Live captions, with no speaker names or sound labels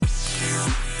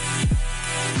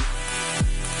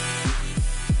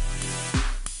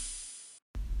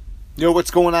Yo,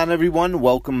 what's going on, everyone?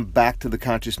 Welcome back to the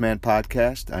Conscious Man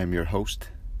Podcast. I'm your host,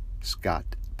 Scott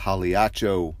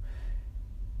Pagliaccio.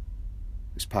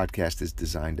 This podcast is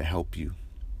designed to help you.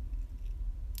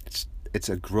 It's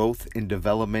a growth and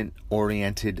development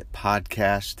oriented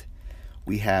podcast.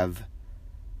 We have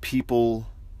people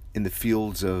in the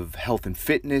fields of health and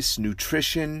fitness,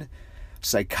 nutrition,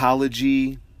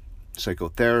 psychology,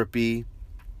 psychotherapy,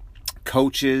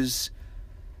 coaches,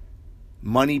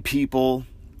 money people,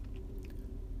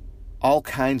 all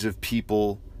kinds of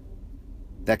people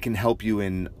that can help you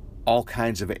in all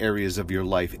kinds of areas of your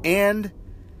life. And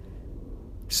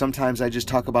sometimes I just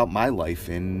talk about my life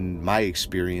and my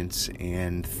experience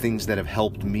and things that have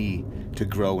helped me to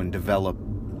grow and develop,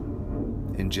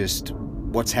 and just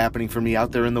what's happening for me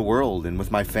out there in the world and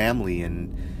with my family,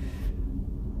 and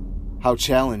how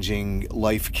challenging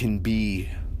life can be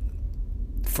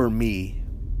for me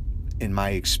in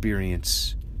my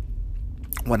experience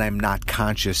when I'm not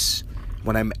conscious,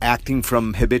 when I'm acting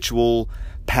from habitual,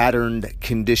 patterned,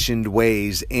 conditioned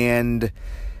ways. And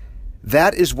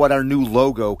that is what our new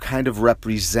logo kind of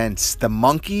represents. The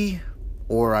monkey,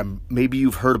 or maybe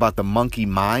you've heard about the monkey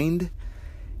mind.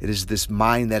 It is this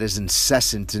mind that is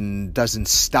incessant and doesn't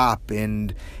stop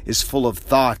and is full of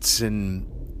thoughts and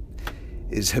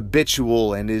is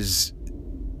habitual and is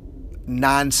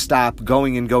nonstop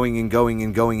going and going and going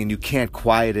and going, and you can't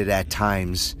quiet it at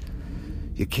times.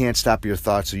 You can't stop your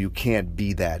thoughts, or you can't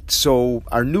be that. So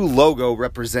our new logo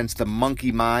represents the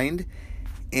monkey mind,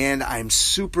 and I'm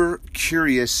super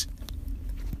curious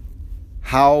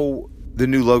how the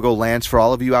new logo lands for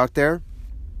all of you out there.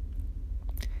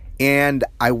 And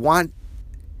I want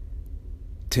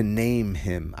to name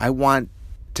him. I want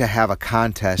to have a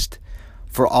contest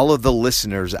for all of the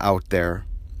listeners out there,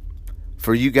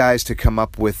 for you guys to come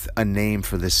up with a name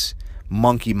for this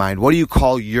monkey mind. What do you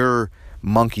call your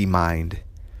monkey mind?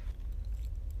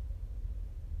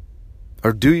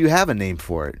 Or do you have a name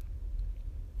for it?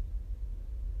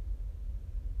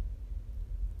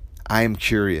 I am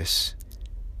curious.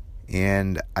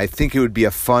 And I think it would be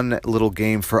a fun little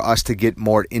game for us to get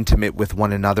more intimate with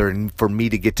one another, and for me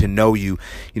to get to know you.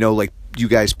 You know, like you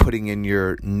guys putting in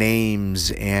your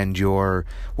names and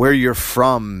where you're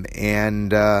from,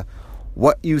 and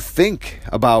what you think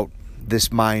about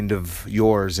this mind of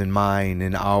yours and mine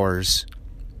and ours.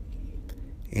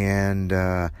 And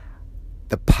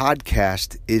the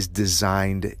podcast is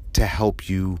designed to help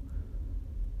you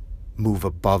move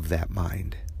above that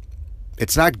mind.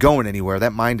 It's not going anywhere.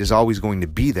 That mind is always going to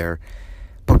be there.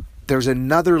 But there's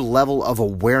another level of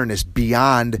awareness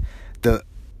beyond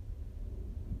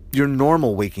your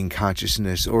normal waking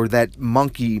consciousness, or that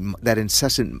monkey, that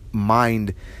incessant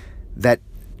mind that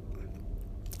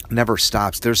never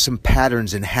stops. There's some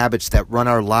patterns and habits that run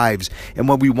our lives. And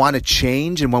when we want to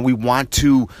change, and when we want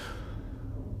to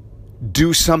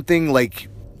do something like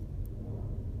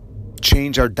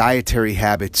change our dietary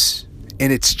habits,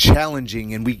 and it's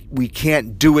challenging, and we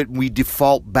can't do it, we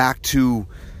default back to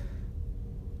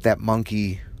that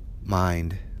monkey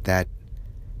mind, that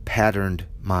patterned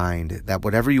mind, that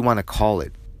whatever you want to call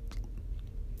it.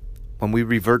 When we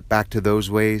revert back to those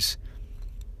ways,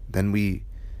 then we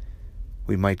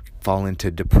might fall into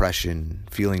depression,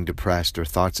 feeling depressed, or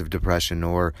thoughts of depression,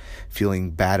 or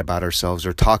feeling bad about ourselves,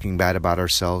 or talking bad about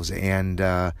ourselves. And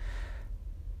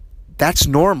that's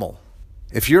normal.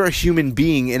 If you're a human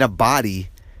being in a body,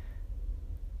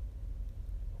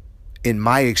 in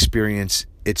my experience,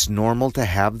 it's normal to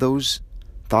have those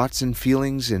thoughts and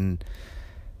feelings. And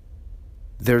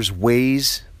there's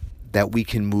ways that we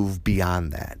can move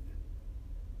beyond that.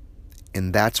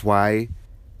 And that's why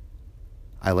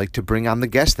I like to bring on the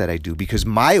guests that I do, because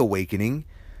my awakening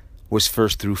was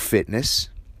first through fitness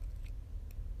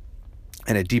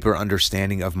and a deeper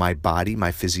understanding of my body,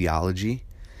 my physiology.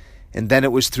 And then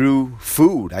it was through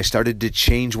food. I started to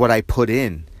change what I put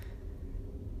in.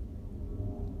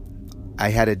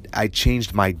 I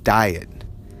changed my diet.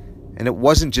 And it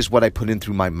wasn't just what I put in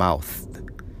through my mouth.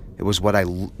 It was what I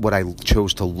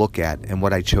chose to look at, and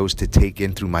what I chose to take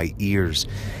in through my ears.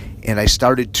 And I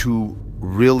started to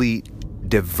really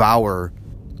devour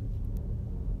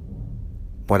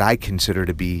what I consider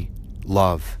to be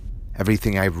love.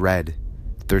 Everything I've read,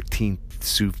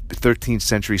 13th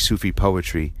century Sufi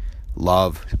poetry,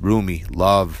 love, Rumi,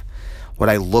 love. What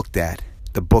I looked at,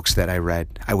 the books that I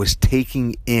read, I was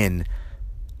taking in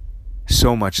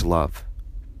so much love.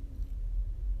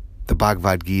 The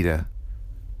Bhagavad Gita,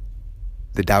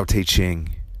 the Tao Te Ching,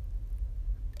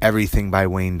 everything by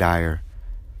Wayne Dyer.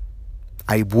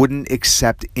 I wouldn't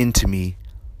accept into me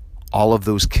all of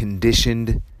those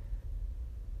conditioned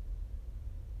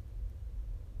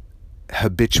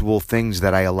habitual things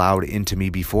that I allowed into me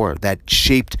before that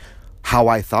shaped how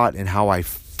I thought and how I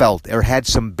felt, or had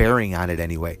some bearing on it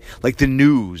anyway. Like the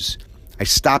news, I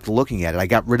stopped looking at it. I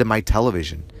got rid of my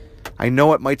television. I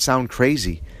know it might sound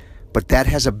crazy, but that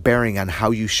has a bearing on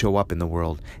how you show up in the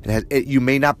world. You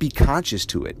may not be conscious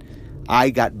to it. I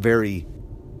got very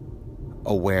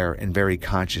aware and very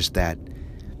conscious that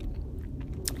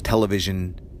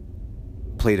television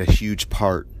played a huge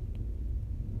part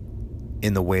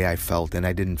in the way I felt, and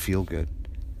I didn't feel good.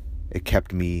 It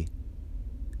kept me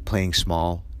playing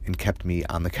small and kept me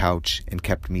on the couch and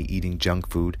kept me eating junk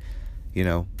food,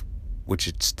 which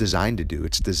it's designed to do.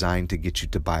 It's designed to get you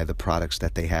to buy the products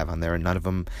that they have on there, and none of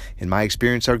them, in my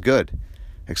experience, are good,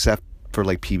 except for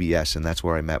like PBS, and that's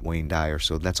where I met Wayne Dyer,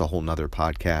 so that's a whole nother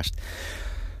podcast.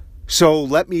 So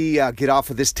let me get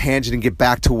off of this tangent and get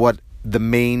back to what the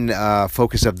main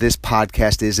focus of this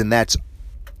podcast is, and that's,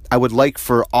 I would like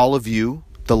for all of you,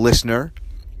 the listener,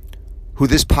 who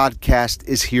this podcast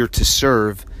is here to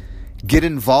serve, get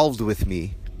involved with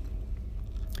me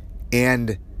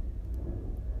and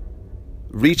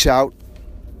reach out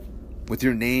with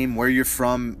your name, where you're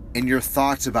from, and your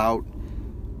thoughts about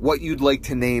what you'd like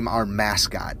to name our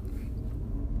mascot.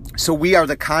 So we are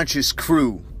the Conscious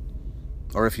Crew,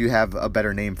 or if you have a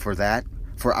better name for that,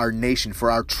 for our nation,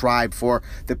 for our tribe, for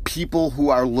the people who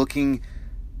are looking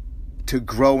to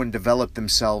grow and develop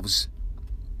themselves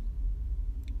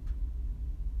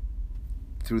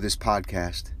through this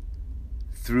podcast,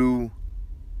 through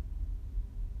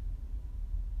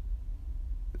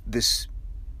this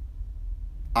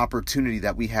opportunity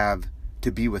that we have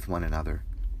to be with one another.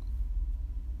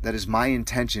 That is my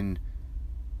intention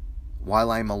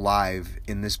while I'm alive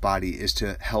in this body, is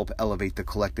to help elevate the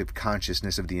collective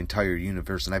consciousness of the entire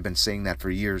universe. And I've been saying that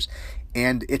for years,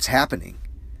 and it's happening.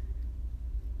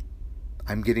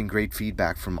 I'm getting great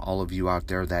feedback from all of you out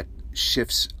there that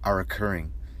shifts are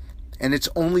occurring. And it's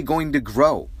only going to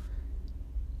grow.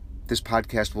 This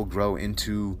podcast will grow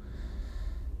into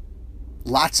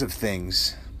lots of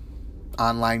things.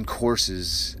 Online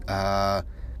courses,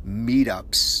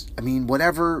 meetups. I mean,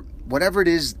 whatever it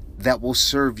is that will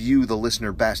serve you, the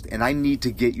listener, best. And I need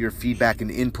to get your feedback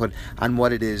and input on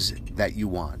what it is that you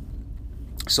want.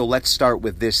 So let's start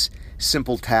with this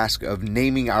simple task of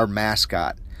naming our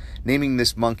mascot, naming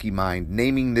this monkey mind,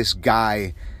 naming this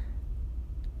guy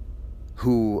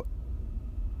who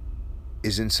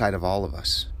is inside of all of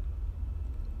us.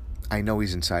 I know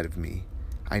he's inside of me.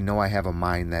 I know I have a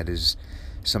mind that is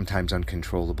sometimes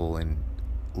uncontrollable and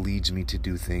leads me to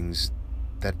do things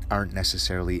that aren't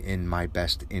necessarily in my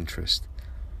best interest.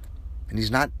 And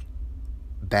he's not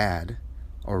bad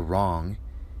or wrong.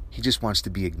 He just wants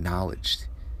to be acknowledged.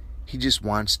 He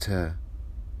wants to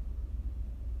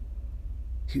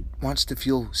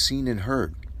feel seen and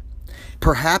heard.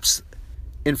 Perhaps,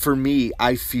 and for me,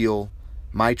 I feel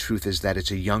my truth is that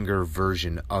it's a younger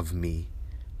version of me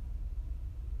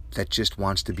that just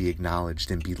wants to be acknowledged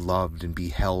and be loved and be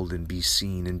held and be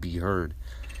seen and be heard.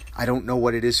 I don't know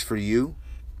what it is for you,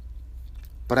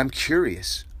 but I'm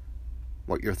curious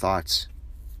what your thoughts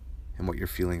and what your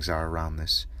feelings are around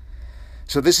this.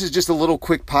 So this is just a little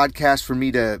quick podcast for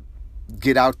me to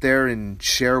get out there and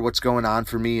share what's going on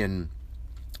for me, and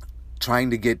trying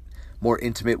to get more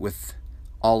intimate with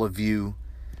all of you.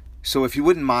 So if you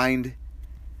wouldn't mind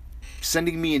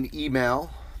sending me an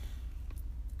email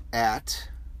at,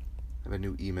 I have a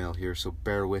new email here, so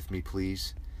bear with me,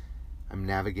 please. I'm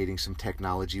navigating some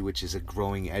technology, which is a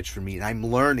growing edge for me, and I'm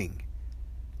learning.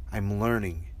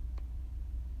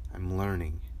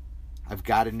 I've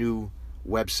got a new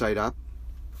website up.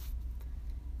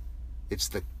 It's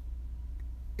the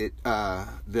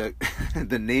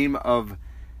name of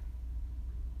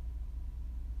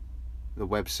the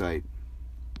website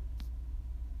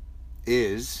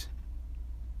is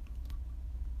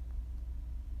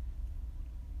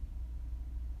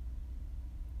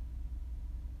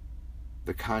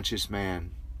The Conscious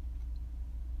Man,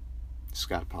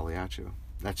 Scott Pagliaccio.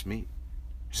 That's me.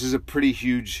 This is a pretty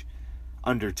huge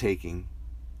undertaking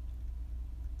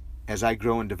as I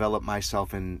grow and develop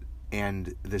myself and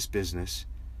this business.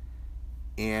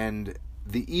 And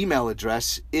the email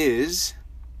address is,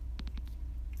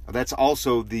 that's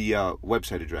also the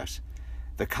website address,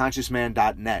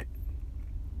 theconsciousman.net.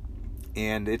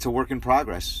 And it's a work in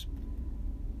progress.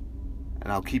 And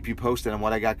I'll keep you posted on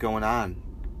what I got going on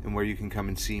and where you can come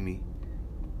and see me.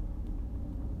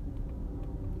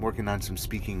 I'm working on some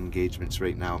speaking engagements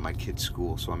right now at my kids'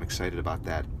 school, so I'm excited about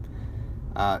that.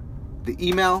 The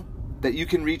email that you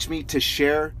can reach me to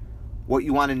share what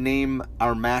you want to name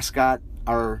our mascot,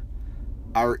 our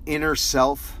inner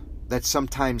self that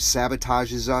sometimes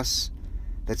sabotages us,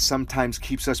 that sometimes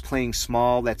keeps us playing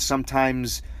small, that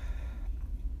sometimes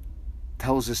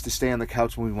tells us to stay on the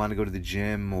couch when we want to go to the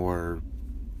gym, or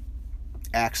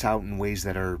acts out in ways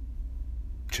that are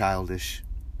childish.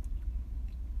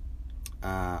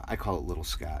 I call it Little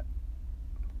Scott.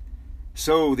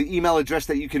 So the email address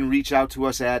that you can reach out to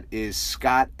us at is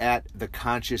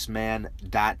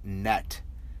scott@theconsciousman.net.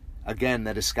 Again,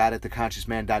 that is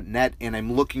scott@theconsciousman.net, and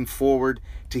I'm looking forward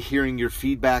to hearing your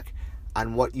feedback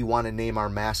on what you want to name our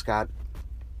mascot.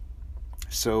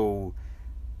 So,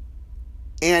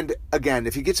 and again,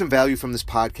 if you get some value from this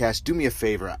podcast, do me a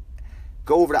favor.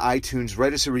 Go over to iTunes,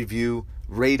 write us a review,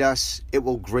 rate us. It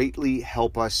will greatly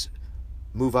help us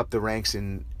move up the ranks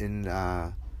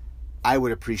I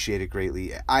would appreciate it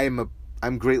greatly. I'm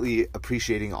greatly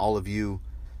appreciating all of you,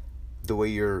 the way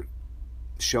you're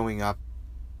showing up,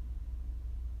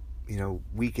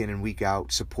 week in and week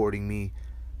out, supporting me,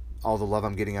 all the love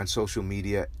I'm getting on social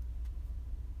media.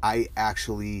 I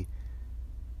actually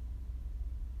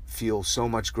feel so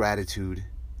much gratitude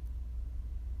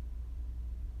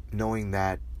knowing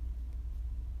that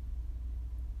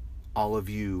all of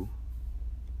you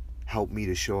help me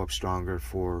to show up stronger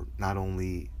for not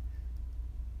only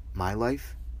my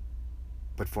life,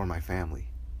 but for my family.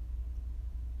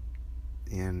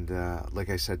 And like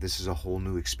I said, this is a whole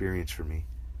new experience for me.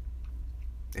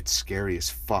 It's scary as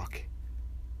fuck.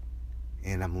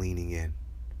 And I'm leaning in.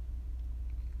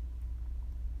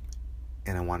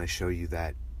 And I want to show you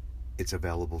that it's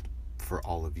available for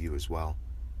all of you as well.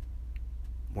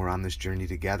 We're on this journey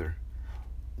together.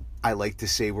 I like to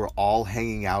say we're all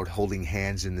hanging out, holding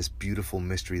hands in this beautiful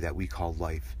mystery that we call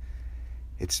life.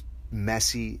 It's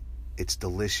messy, it's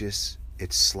delicious,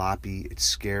 it's sloppy, it's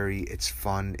scary, it's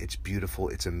fun, it's beautiful,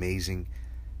 it's amazing,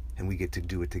 and we get to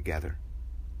do it together.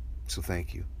 So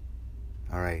thank you.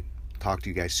 All right, talk to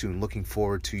you guys soon. Looking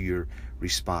forward to your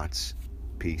response.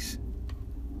 Peace.